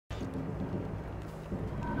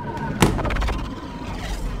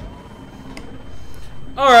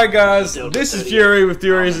Alright guys, this is Fury with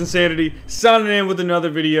Fury's Insanity, signing in with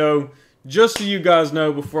another video. Just so you guys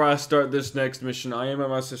know, before I start this next mission, I am at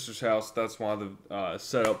my sister's house. That's why the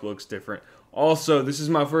setup looks different. Also, this is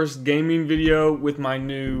my first gaming video with my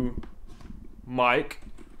new mic.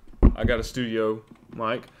 I got a studio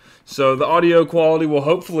mic. So the audio quality will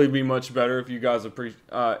hopefully be much better. If you guys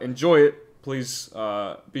enjoy it, please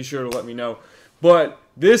be sure to let me know. But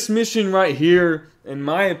this mission right here, in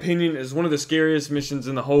my opinion, is one of the scariest missions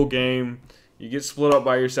in the whole game. You get split up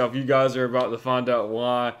by yourself. You guys are about to find out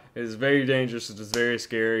why. It is very dangerous. It is very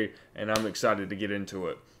scary, and I'm excited to get into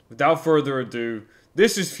it. Without further ado,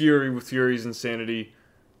 this is Fury with Fury's Insanity.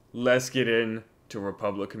 Let's get into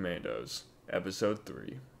Republic Commandos, Episode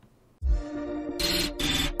 3.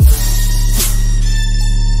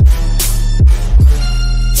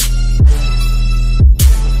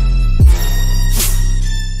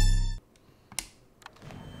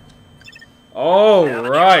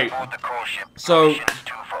 Alright. So,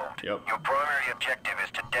 Your primary objective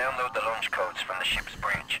is to download the launch codes from the ship's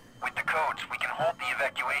bridge. With the codes, we can halt the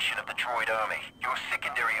evacuation of the droid army. Your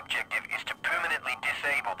secondary objective is to permanently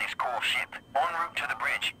disable this core ship. En route to the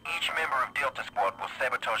bridge, each member of Delta Squad will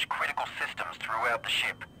sabotage critical systems throughout the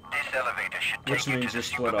ship. This elevator should take you to the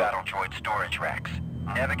super battle droid storage racks.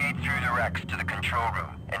 Navigate through the racks to the control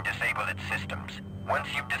room and disable its systems. Once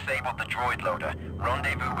you've disabled the droid loader,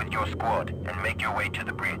 rendezvous with your squad and make your way to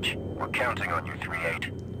the bridge. We're counting on you,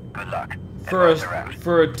 3-8. Good luck.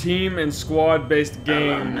 For a team and squad-based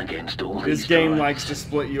game, this game likes to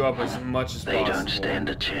split you up as much as possible. They don't stand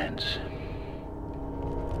a chance.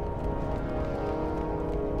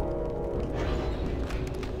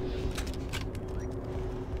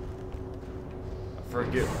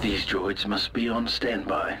 These droids must be on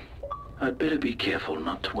standby. I'd better be careful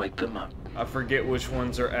not to wake them up. I forget which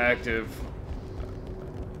ones are active.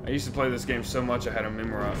 I used to play this game so much I had them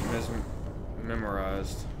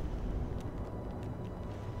memorized.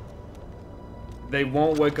 They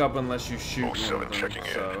won't wake up unless you shoot one of them, checking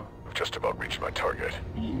in. I've just about reached my target.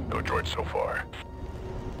 No droids so far.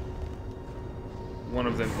 One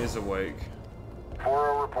of them is awake.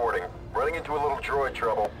 4-0 reporting. Running into a little droid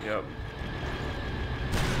trouble. Yep.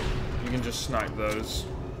 You can just snipe those.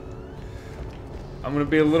 I'm gonna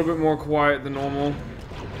be a little bit more quiet than normal.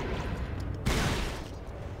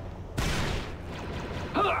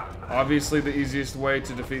 Obviously, the easiest way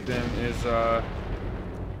to defeat them is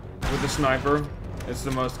with the sniper. It's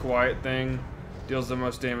the most quiet thing. Deals the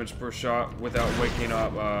most damage per shot without waking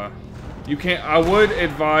up. You can't. I would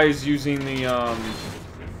advise using the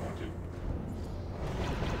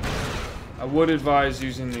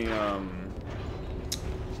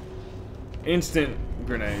instant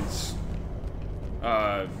grenades.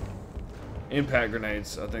 Impact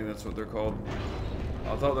grenades, I think that's what they're called.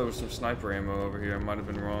 I thought there was some sniper ammo over here. I might have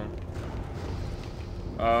been wrong.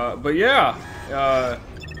 But yeah,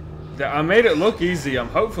 I made it look easy. I'm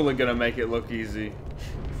hopefully gonna make it look easy.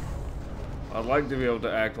 I'd like to be able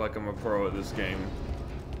to act like I'm a pro at this game.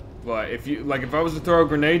 But if I was to throw a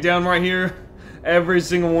grenade down right here, every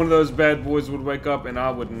single one of those bad boys would wake up and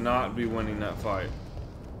I would not be winning that fight.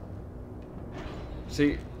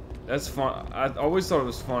 See, that's fun. I always thought it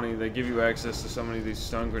was funny they give you access to so many of these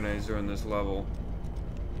stun grenades during this level.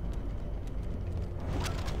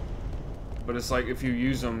 But it's like if you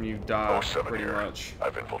use them, you die pretty much.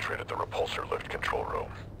 I've infiltrated the repulsor lift control room.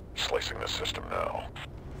 Slicing the system now.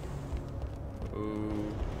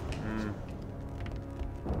 Ooh.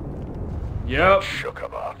 Yep. Shook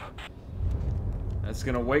him up. That's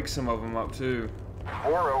gonna wake some of them up too.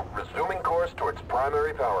 4-0, resuming course towards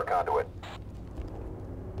primary power conduit.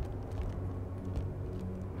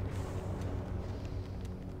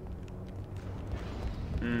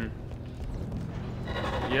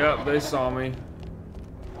 Yep, they saw me.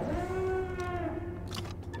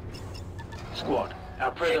 Squad,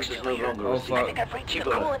 our presence is no longer oh, fuck.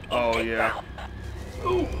 Oh, yeah.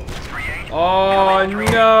 Ooh. Oh,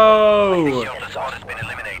 no!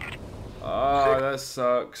 Oh, that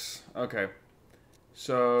sucks. Okay.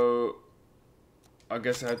 So, I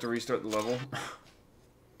guess I have to restart the level.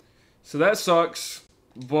 So that sucks,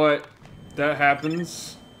 but that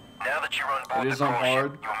happens. Now that you're on board it is on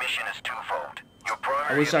hard. Your mission is twofold.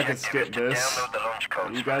 I wish I could skip this.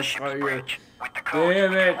 You guys are here.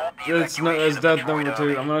 Damn it! That's death number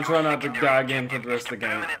 2. I'm gonna try not to die again for the rest of the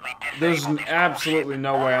game. There's absolutely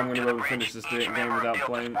no way I'm gonna be able to finish this game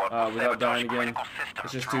without dying again.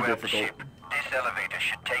 It's just too difficult. This elevator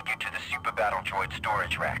should take you to the super battle droid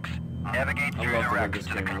storage racks. Navigate through love the the way racks this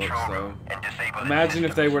to the game looks, control though. room and disable the Imagine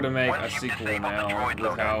if they systems. were to make a Once you've sequel disabled the now droid with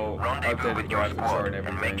loadout, how rendezvous updated with your graphics are squad and and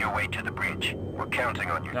make everything. your way to the bridge. We're counting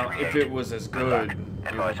on you Now, to if create. it was as Good luck, good, and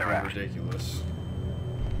it vice would versa. be ridiculous.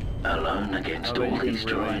 Alone against all these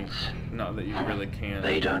droids. Not that you really can.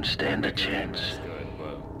 They don't stand a make the game chance. as good,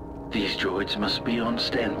 but These droids must be on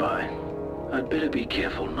standby. I'd better be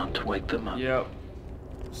careful not to wake them up. yep.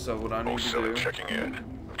 So what I need to 07 do? checking in.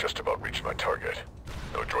 I've just about reached my target.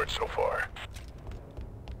 No droids so far.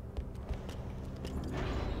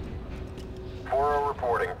 4-0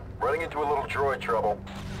 reporting. Running into a little droid trouble.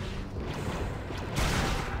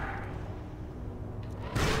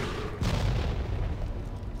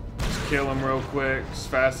 Just kill him real quick, as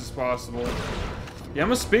fast as possible. Yeah, I'm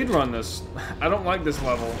gonna speedrun this. I don't like this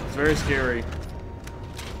level. It's very scary.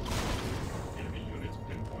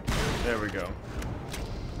 There we go.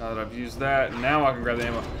 Now that I've used that, now I can grab the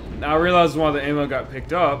ammo. Now I realize why the ammo got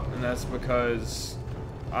picked up, and that's because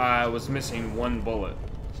I was missing one bullet.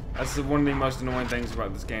 That's one of the most annoying things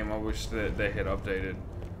about this game. I wish that they had updated.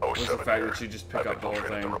 Was the 07 fact here. that you just pick I've up the whole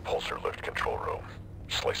infiltrated thing. the repulsor lift control room.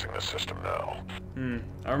 Slicing the system now.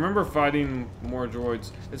 I remember fighting more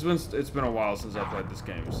droids. It's been a while since I played this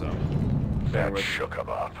game, so bear That with me. shook him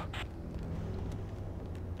up.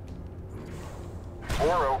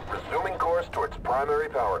 4-0, resuming course towards primary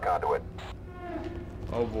power conduit.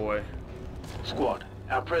 Oh boy. Squad,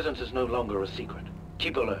 our presence is no longer a secret.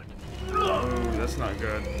 Keep alert. Ooh, that's not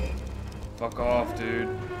good. Fuck off, dude.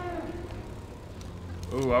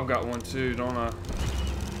 Ooh, I've got one too, don't I?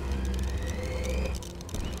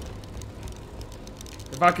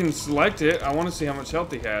 If I can select it, I want to see how much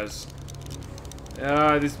health he has.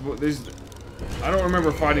 These. I don't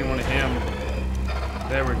remember fighting one of him.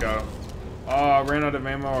 There we go. Oh, I ran out of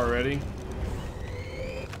ammo already.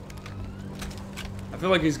 I feel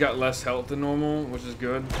like he's got less health than normal, which is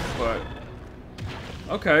good, but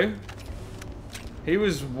okay. He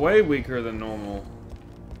was way weaker than normal.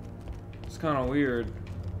 It's kind of weird.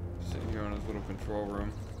 Sitting here in his little control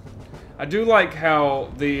room. I do like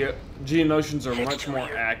how the Geonosians are much more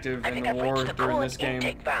active in the war during this game.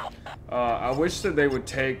 I wish that they would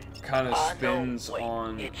take kind of spins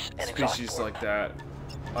on species like that.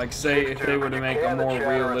 Like, say, if they were to make a more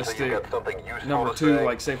realistic number 2,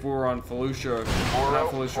 like, say if we were on Felucia, not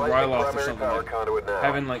Felucia, Ryloth or something, like,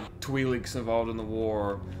 having, like, Twi'leks involved in the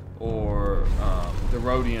war, or the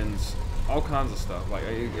Rhodians, all kinds of stuff. Like,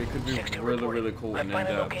 it could be really, really cool and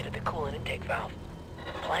in-depth. Located the coolant intake valve.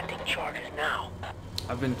 Planting charges now.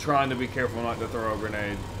 I've been trying to be careful not to throw a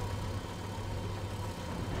grenade.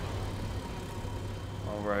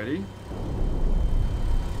 Alrighty.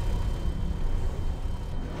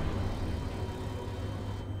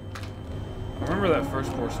 I remember that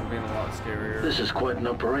first portion being a lot scarier. This is quite an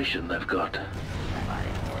operation they've got.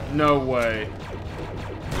 No way.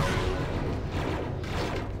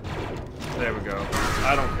 There we go.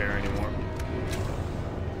 I don't care anymore.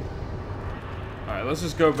 Alright, let's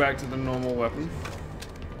just go back to the normal weapon.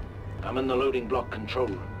 I'm in the loading block control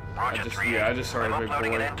room. Roger, I just heard a I'm big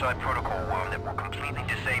uploading boy. an anti-protocol worm that will completely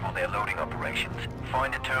disable their loading operations.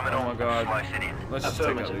 Find a terminal Oh my god. and slice it in. Let's just take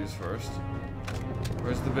out Affirmative. these first.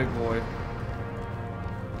 Where's the big boy?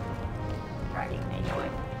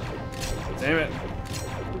 Damn it.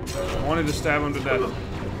 I wanted to stab him to death.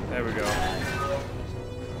 There we go.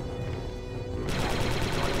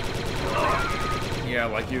 Yeah,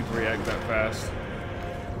 like you'd react that fast.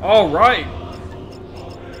 Alright!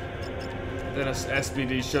 Then a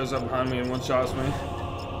SBD shows up behind me and one-shots me.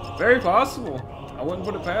 Very possible. I wouldn't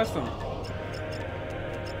put it past him.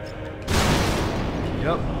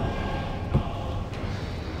 Yep.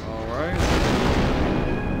 Alright.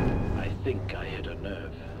 I think I hit a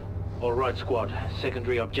nerve. All right, squad.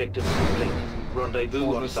 Secondary objective complete. Rendezvous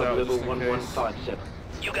Pull on this out sub-level just in 1157.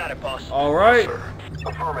 You got it, boss. Alright.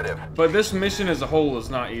 Affirmative. But this mission as a whole is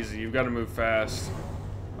not easy. You've got to move fast.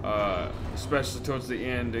 Especially towards the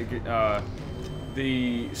end.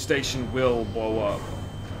 The station will blow up.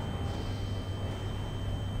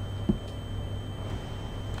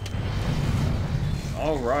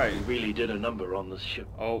 Alright. We really did a number on this ship.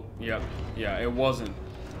 Oh, yep. Yeah, it wasn't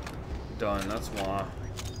done. That's why.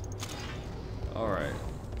 Alright.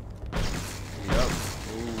 Yep.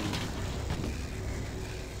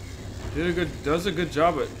 Ooh. Does a good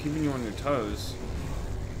job at keeping you on your toes.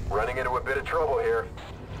 Running into a bit of trouble here.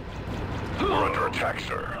 We're under attack,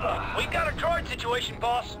 sir. We got a droid situation,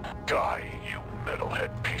 boss. Die, you metalhead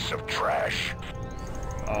piece of trash.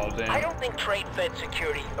 Oh, damn. I don't think trade-fed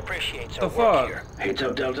security appreciates The our work here. fuck? Heads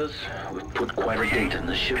up, Deltas. We've put quite a dent in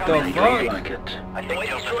the ship. The and they fuck? don't like it. The way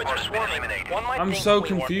these droids are swarming, one might I'm think so we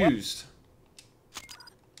weren't- confused.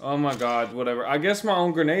 Oh my god, whatever. I guess my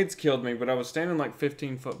own grenades killed me, but I was standing like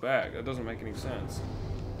 15 foot back. That doesn't make any sense.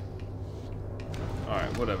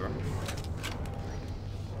 Alright, whatever.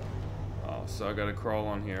 Oh, so I gotta crawl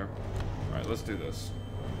on here. Alright, let's do this.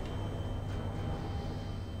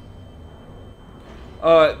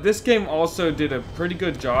 This game also did a pretty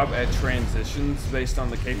good job at transitions based on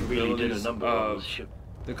the capabilities of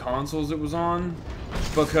the consoles it was on,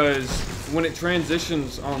 because when it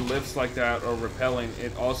transitions on lifts like that or rappelling,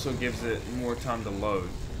 it also gives it more time to load.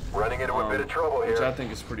 Running into a bit of trouble here. Which I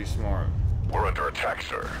think is pretty smart. We're under attack,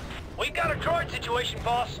 sir. We've got a droid situation,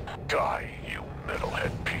 boss. Die, you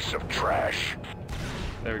metalhead piece of trash.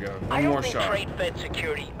 There we go. I One don't more think shot. Trade Fed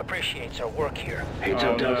Security appreciates our work here. Heads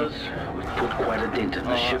up, Deltas. We've put quite a dent in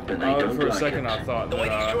the ship and they don't For a like second, it. I thought The way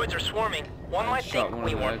these that droids are swarming, one might shot think one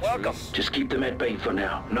we of the weren't welcome. extras. Just keep them at bay for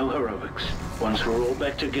now. No heroics. Once we're all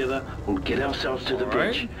back together, we'll get ourselves to the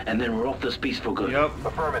bridge, and then we're off this beast for good. Yep.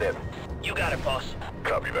 Affirmative. You got it, boss.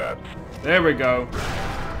 Copy that. There we go.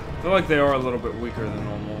 I feel like they are a little bit weaker than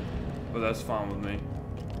normal, but that's fine with me.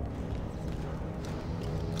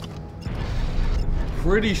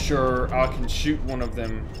 Pretty sure I can shoot one of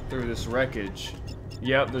them through this wreckage.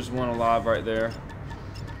 Yep, there's one alive right there.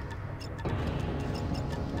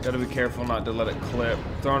 Gotta be careful not to let it clip.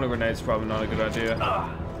 Throwing a grenade's probably not a good idea.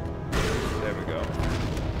 There we go.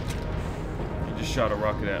 You just shot a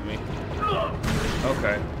rocket at me.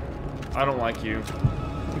 Okay. I don't like you.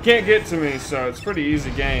 You can't get to me, so it's a pretty easy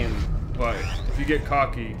game. But if you get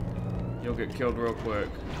cocky, you'll get killed real quick.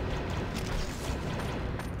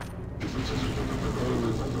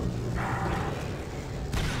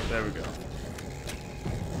 There we go.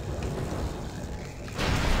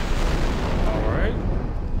 Alright.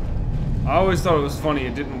 I always thought it was funny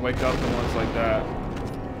it didn't wake up the ones like that.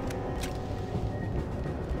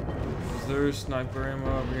 Is there a sniper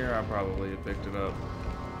ammo over here? I probably had picked it up.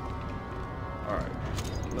 Alright.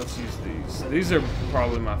 Let's use these. These are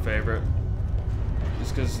probably my favorite.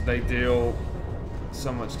 Just because they deal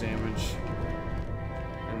so much damage.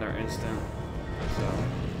 And they're instant. So.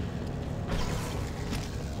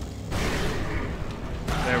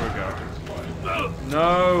 There we go.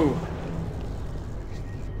 No!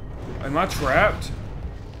 Am I trapped?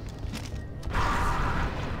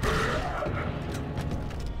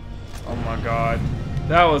 Oh my god.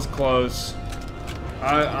 That was close.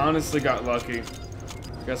 I honestly got lucky.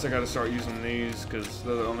 Guess I gotta start using these because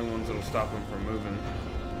they're the only ones that'll stop them from moving.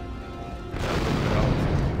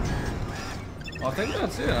 Well, I think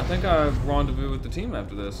that's it. I think I rendezvous with the team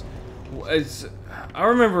after this. I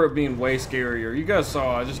remember it being way scarier. You guys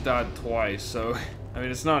saw I just died twice, so I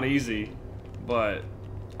mean it's not easy, but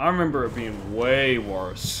I remember it being way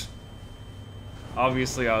worse.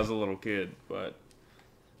 Obviously I was a little kid, but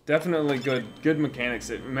definitely good mechanics.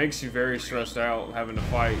 It makes you very stressed out having to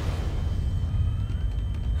fight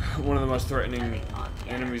one of the most threatening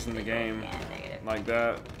enemies in the game like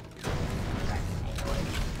that.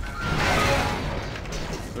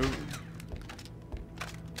 Oop.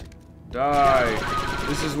 Die.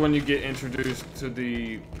 This is when you get introduced to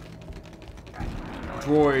the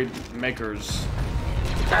droid makers.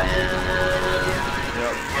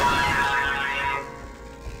 Yep.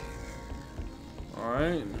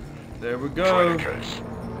 Alright. There we go. Clankers.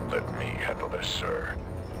 Let me handle this, sir.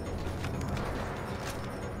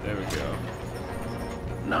 There we go.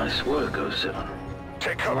 Nice work, 07.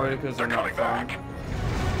 Take cover. Because They're they're not coming back. fun.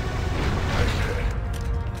 That's it.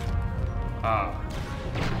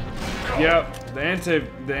 Yep, the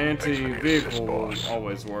anti-vehicle will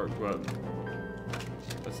always work, but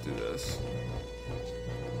let's do this.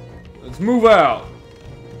 Let's move out.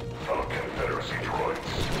 Fellow Confederacy droids.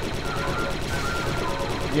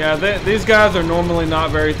 Yeah, these guys are normally not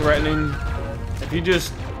very threatening. If you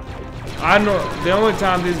just, the only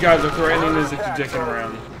time these guys are threatening is if you're dicking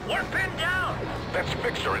around. We're pinned down. That's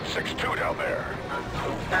Fixer in 6-2 down there.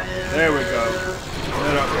 There we go.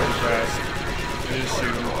 Get up really fast. You just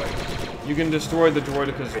shoot them. You can destroy the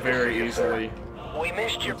droidicas very easily We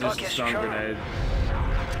missed your with just a bucket stun shot. grenade.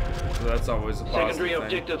 So that's always a positive Secondary thing.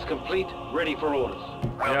 objectives complete, ready for orders.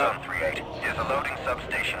 Well Yeah. done, 3-8. There's a loading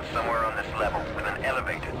substation somewhere on this level with an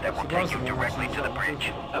elevator that will take you directly to the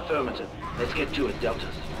bridge. Affirmative. Let's get to it,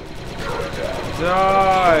 Deltas.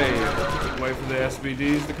 Die! Wait for the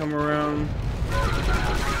SBDs to come around.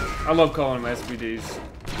 I love calling them SBDs.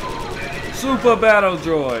 Super Battle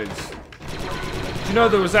Droids! Did you know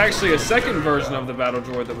there was actually a second version of the Battle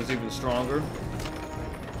Droid that was even stronger?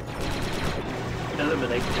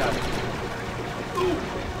 Eliminate target.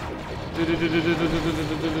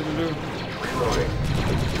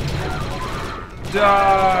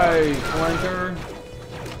 Die, flanker!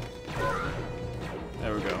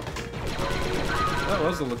 There we go.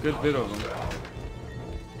 was a good bit of them.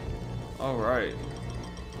 Alright.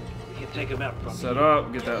 We can take him out from Set here.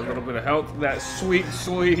 up, get that little bit of health. That sweet,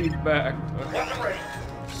 sweet back.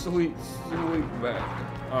 Sweet, sweet back.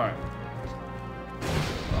 Alright.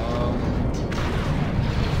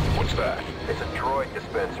 What's that? It's a droid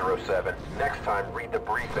dispenser 07. Next time, read the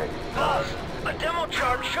briefing. Boss, a demo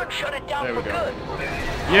charge should shut it down There we for go. good.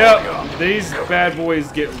 Yep, these bad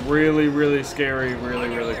boys get really, really scary really,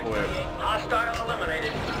 really quick. Hostile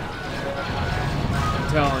eliminated. I'm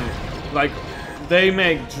telling you. Like, they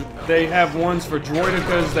have ones for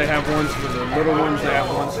droidicas, they have ones for the little ones, they have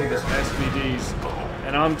ones for the SVDs.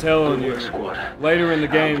 And I'm telling you, later in the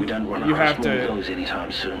game, you have to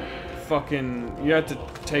anytime soon. you have to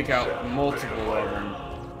take out multiple of them.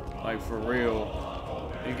 Like, for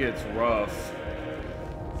real. It gets rough.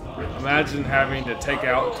 Imagine having to take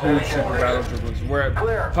out 2 super battle droids, where it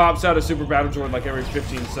pops out a super battle droid like every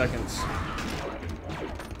 15 seconds.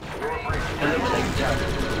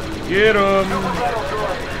 Get him!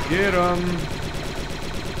 Get him!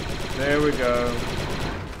 There we go.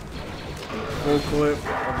 Full clip of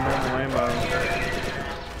normal ammo.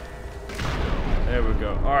 There we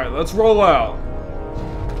go. Alright, let's roll out.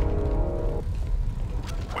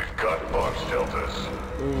 We've got bugs, Deltas.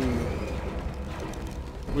 Ooh.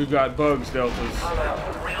 We've got bugs, Deltas.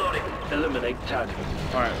 Reloading. Eliminate target.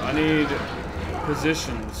 Alright, I need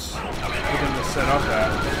positions for them to set up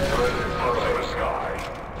at.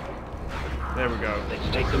 There we go. Let's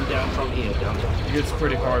take them down from here, Delta. It gets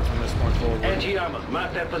pretty hard from this point forward. Anti-armor,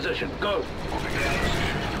 mark that position. Go.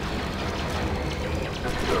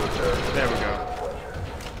 There we go.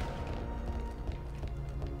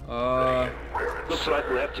 Looks like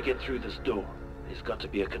we'll have to get through this door. There's got to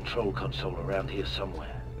be a control console around here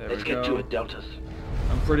somewhere. There Let's we get go. to it, Deltas.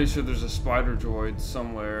 I'm pretty sure there's a spider droid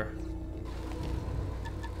somewhere.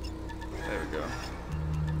 There we go.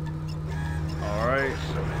 Alright.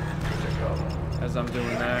 As I'm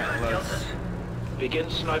doing that, let's Begin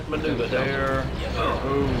snipe maneuver, Delta. there.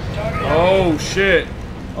 Ooh. Oh shit.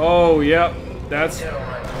 Oh yep. That's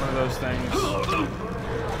one of those things.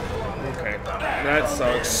 Okay. That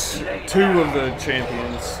sucks. 2 of the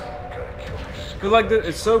champions. But like,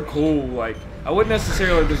 it's so cool. Like, I wouldn't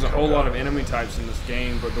necessarily. There's a whole lot of enemy types in this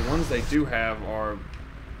game, but the ones they do have are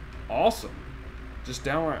awesome. Just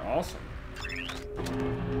downright awesome.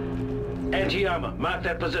 Anti-armor, mark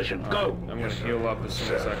that position. Go. I'm gonna heal up as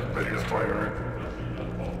soon as I can put this forward.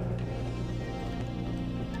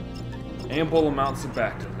 Ample amounts of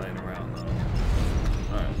bacta laying around though.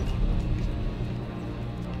 Alright.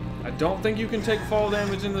 I don't think you can take fall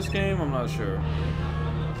damage in this game, I'm not sure.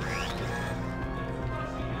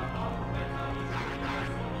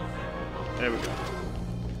 There we go.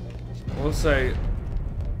 We'll say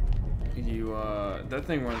you that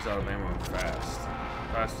thing runs out of ammo fast.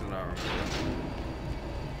 Faster than I remember.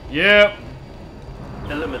 Yep.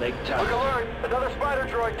 Eliminate target. Alert! Another spider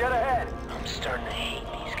droid, get ahead! I'm starting to hate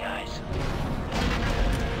these guys.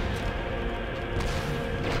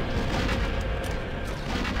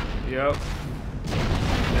 Yep.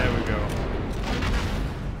 There we go.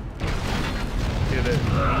 Get it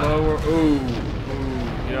lower. Ooh. Ooh.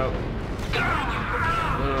 Yep.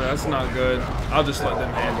 That's not good. I'll just let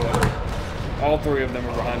them handle it. All 3 of them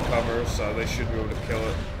are behind cover, so they should be able to kill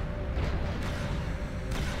it.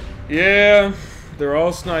 Yeah, they're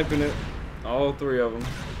all sniping it. All 3 of them.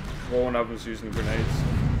 Well, one of them's using grenades.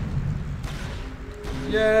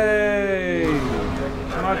 Yay!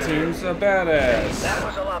 My team's a badass. That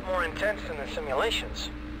was a lot more intense than the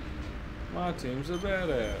simulations. My team's a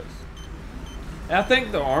badass. And I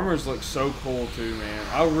think the armors look so cool too, man.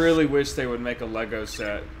 I really wish they would make a Lego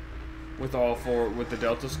set with all 4 with the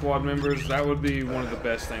Delta Squad members. That would be one of the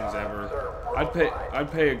best things ever.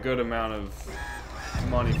 I'd pay a good amount of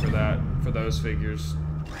money for that, for those figures.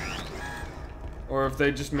 Or if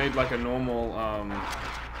they just made like a normal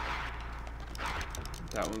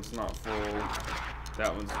that one's not full.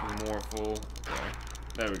 That one's more full. Okay.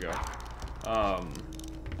 There we go.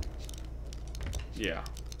 Yeah.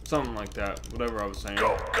 Something like that. Whatever I was saying.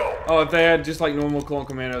 Go, go. Oh, if they had just like normal Clone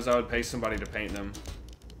Commandos, I would pay somebody to paint them.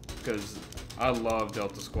 Because I love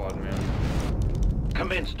Delta Squad, man.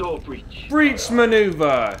 Commence door breach. Breach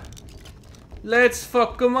maneuver! Let's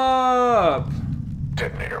fuck them up!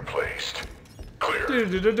 Detonator placed. Clear.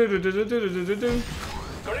 Do-do-do-do-do-do-do-do-do-do.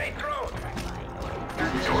 Grenade thrown.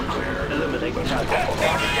 Door clear. Eliminate target.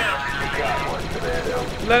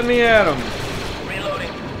 Let me at him!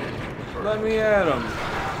 Reloading. Let me at him!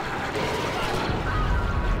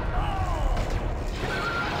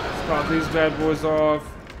 Let's pop these bad boys off.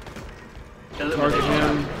 Target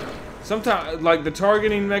him. Sometimes, like, the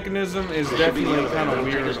targeting mechanism is definitely kind of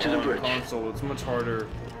weird us to the on bridge. console. It's much harder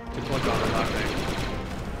to click on it, I think.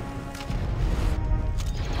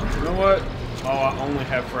 You know what? Oh, I only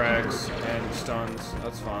have frags and stuns.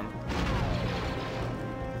 That's fine.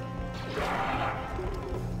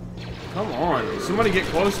 Come on, somebody get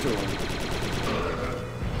close to him.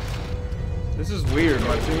 This is weird.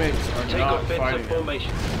 My teammates are Take not offensive fighting him.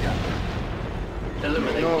 formation.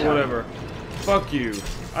 Eliminate You know what, target. whatever. Fuck you.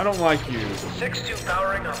 I don't like you. 6-2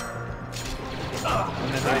 powering up.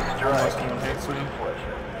 And then they almost one hits me.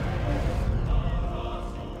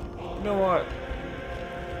 You know what?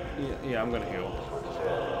 Yeah, I'm gonna heal.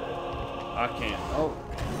 I can't. Oh,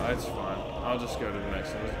 that's fine. I'll just go to the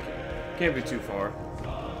next one. Can't be too far.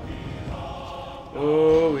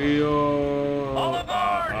 Oh, yo. All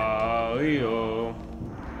aboard! Yo.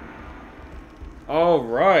 All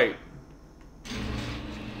right.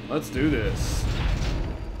 Let's do this.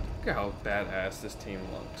 Look at how badass this team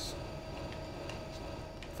looks.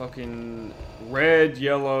 Fucking red,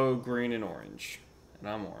 yellow, green, and orange. And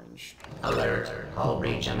I'm orange. Alert. All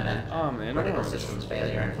breach imminent. Oh man, I'm Critical orange. systems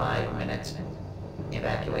failure in 5 minutes.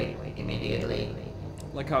 Evacuate immediately.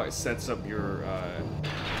 Like how it sets up your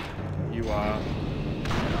UI.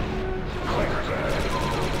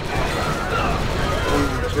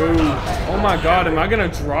 Ooh. Oh my god, am I gonna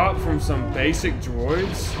drop from some basic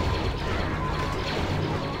droids?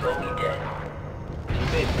 Come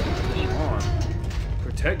on.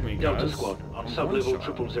 Protect me, Delta guys. squad on I'm sub-level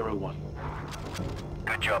one-shot. 0001.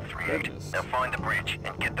 Good job, 3-8. Goodness. Now find the bridge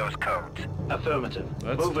and get those codes. Affirmative.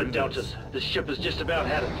 Let's Move do it, Deltas. this. The ship has just about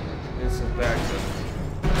had it. Get some Bacta.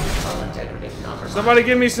 All integrity compromised. Somebody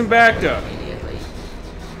give me some Bacta. Immediately.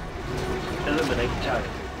 Eliminate target.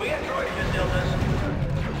 We got droids in Deltas.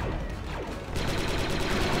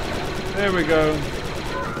 There we go.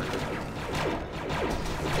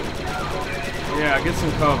 Yeah, get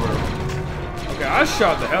some cover. Okay, I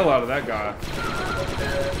shot the hell out of that guy.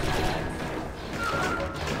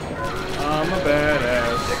 I'm a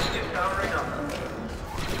badass. 6-2 powering up.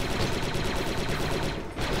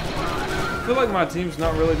 I feel like my team's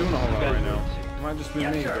not really doing a whole lot right now. It might just be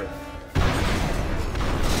me, but...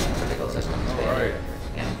 Critical systems failure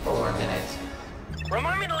in 4 minutes.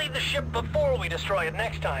 Remind me to leave the ship before we destroy it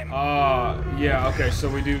next time. Yeah, okay, so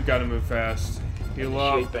we do gotta move fast. Heal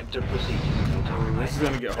up. Initiate vector procedure. Ooh, this is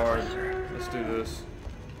gonna get hard. Let's do this.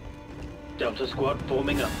 Delta squad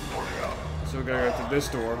forming up. So we gotta go through this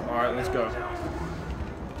door. Alright, let's go.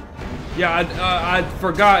 Yeah, I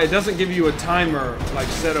forgot. It doesn't give you a timer, like,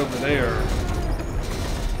 set over there.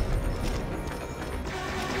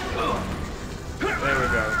 There we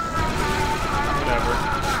go. Whatever.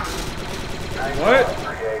 What?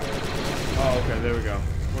 Oh, okay, there we go.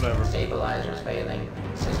 Whatever. Stabilizers failing.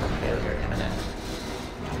 System failure imminent.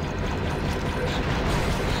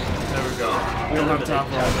 There we go. We don't have time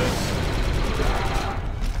for all this.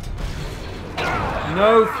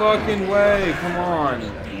 No fucking way. Come on.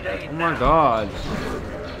 Oh my god.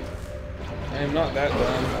 I am not that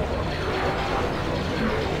dumb.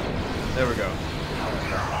 There we go.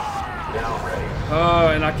 Oh,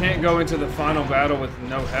 and I can't go into the final battle with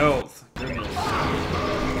no health. Goodness.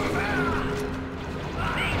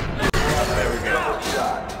 There we go.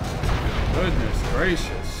 Goodness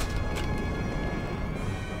gracious.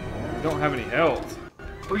 I don't have any health.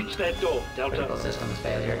 Breach that door, Critical Delta. systems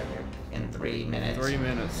failure in 3 minutes. 3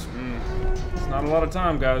 minutes. It's not a lot of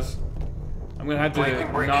time, guys. I'm gonna have to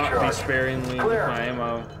not be sparingly with my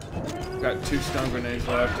ammo. Got 2 stun grenades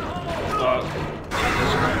left. Fuck.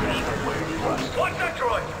 Watch that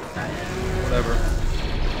droid! Whatever.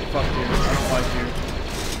 Fuck you. I don't like you.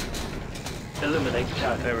 Eliminate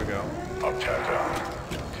target. There we go. I'm tapped out.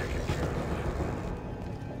 Taking care of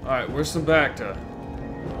Alright, where's some Bacta?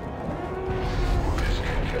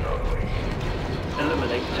 discontinuity.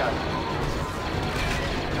 Eliminate target.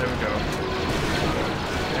 There we go.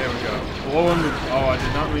 There we go. Blow him. Oh, I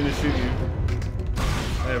did not mean to shoot you.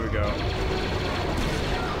 There we go.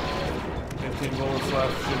 15 bullets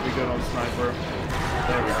left. Should be good on sniper.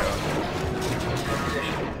 There we go.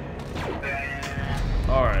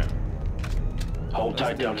 Alright. Hold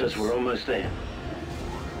tight, Deltas. We're almost there.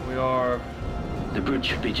 We are. The bridge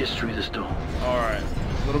should be just through this door. Alright.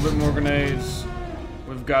 A little bit more grenades.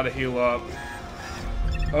 We've got to heal up.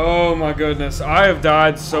 Oh my goodness. I have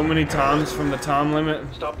died so many times from the time limit.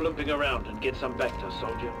 Stop limping around and get some Vector,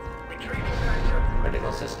 soldier.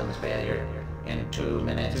 Critical systems failure in 2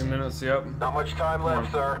 minutes. 2 minutes, yep. Not much time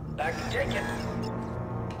left, sir. Back to ticket.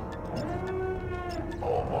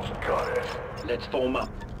 Almost got it. Let's form up.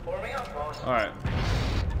 Forming up, boss. Alright.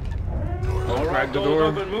 All Crack right, the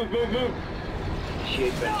doors door. open. Move, move, move.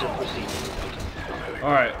 Initiate vector procedure.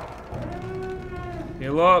 Alright.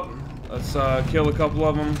 Heal up. Let's kill a couple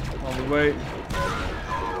of them while we wait.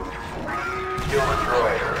 Kill the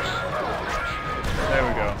droiders. There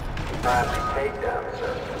we go. Takedown,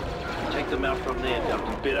 sir. Take them out from there,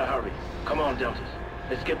 Delta. Better hurry. Come on, Deltas.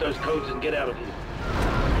 Let's get those codes and get out of here.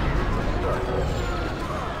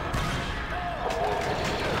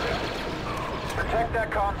 Protect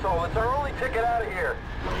that console. It's our only ticket out of here.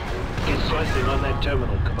 Get slicing on that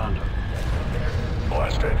terminal, Commander.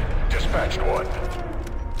 Blasted. Dispatched one.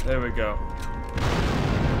 There we go.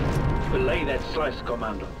 Belay that slice,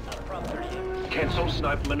 Commander. Cancel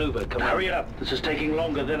snipe maneuver, Commander. Hurry up. This is taking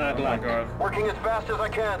longer than I'd Oh my like. god. Working as fast as I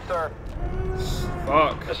can, sir.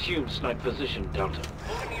 Fuck. Assume snipe position, Delta.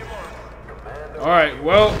 Alright,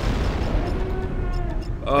 well.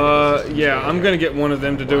 Yeah, I'm gonna get one of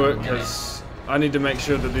them to do it, because I need to make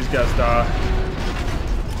sure that these guys die.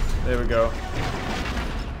 There we go.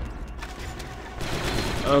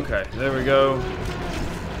 Okay, there we go.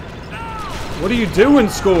 What are you doing,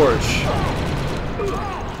 Scorch?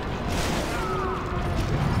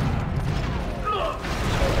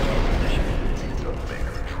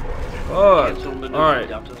 Fuck. Alright.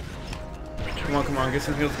 Come on, get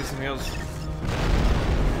some heals, get some heals.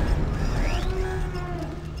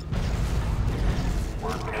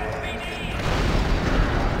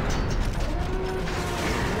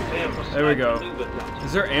 There we go.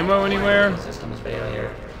 Is there ammo anywhere? Systems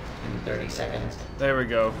failure in 30 seconds. There we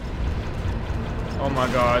go. Oh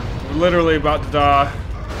my god. We're literally about to die.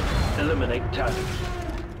 Eliminate target.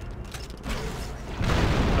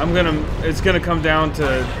 It's gonna come down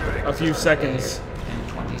to a few seconds. In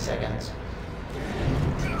 20 seconds.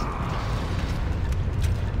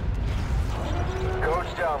 Codes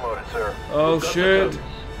downloaded, sir. Oh shit.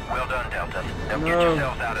 Well done, Delta. Now get No.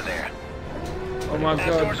 yourselves out of there. Oh my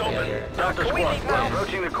god. Failure. Delta squad, we're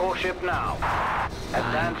approaching the core ship now.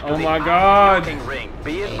 Advance to Oh the my god. docking ring.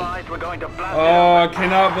 Be advised, we're going to blast Oh, I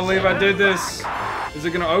cannot believe I did this. Is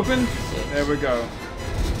it gonna open? There we go.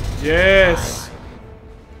 Yes.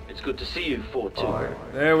 It's good to see you, 4-2. 4,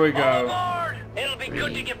 There we go. Lord, it'll be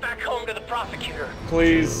good to get back home to the prosecutor.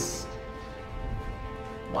 Please.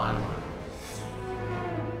 1.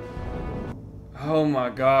 Oh my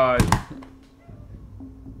god.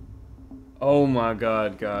 Oh my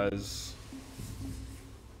god, guys.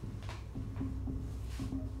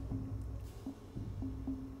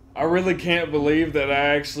 I really can't believe that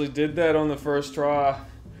I actually did that on the first try.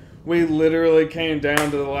 We literally came down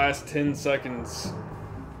to the last 10 seconds.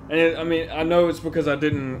 And I mean, I know it's because I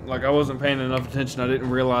wasn't paying enough attention. I didn't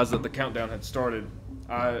realize that the countdown had started.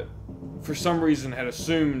 I, for some reason, had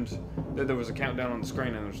assumed that there was a countdown on the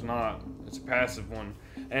screen, and there's not. It's a passive one.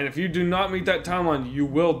 And if you do not meet that timeline, you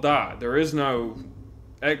will die. There is no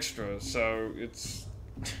extra, so it's...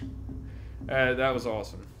 that was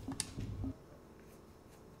awesome.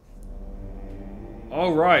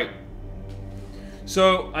 Alright.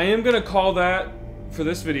 So, I am going to call that for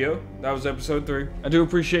this video. That was episode 3. I do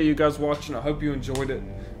appreciate you guys watching. I hope you enjoyed it.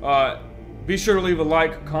 Be sure to leave a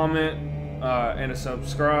like, comment, and a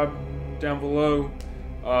subscribe down below.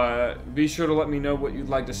 Be sure to let me know what you'd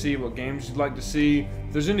like to see, what games you'd like to see.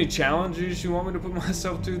 If there's any challenges you want me to put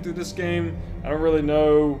myself to through this game, I don't really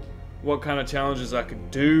know what kind of challenges I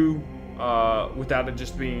could do without it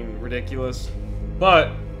just being ridiculous.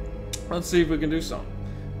 But let's see if we can do something.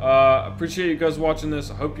 I appreciate you guys watching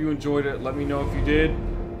this. I hope you enjoyed it. Let me know if you did,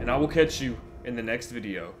 and I will catch you in the next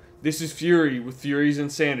video. This is Fury with Fury's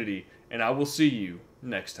Insanity, and I will see you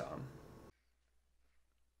next time.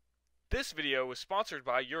 This video was sponsored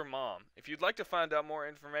by Your Mom. If you'd like to find out more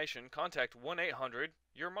information, contact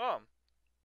 1-800-YOUR-MOM.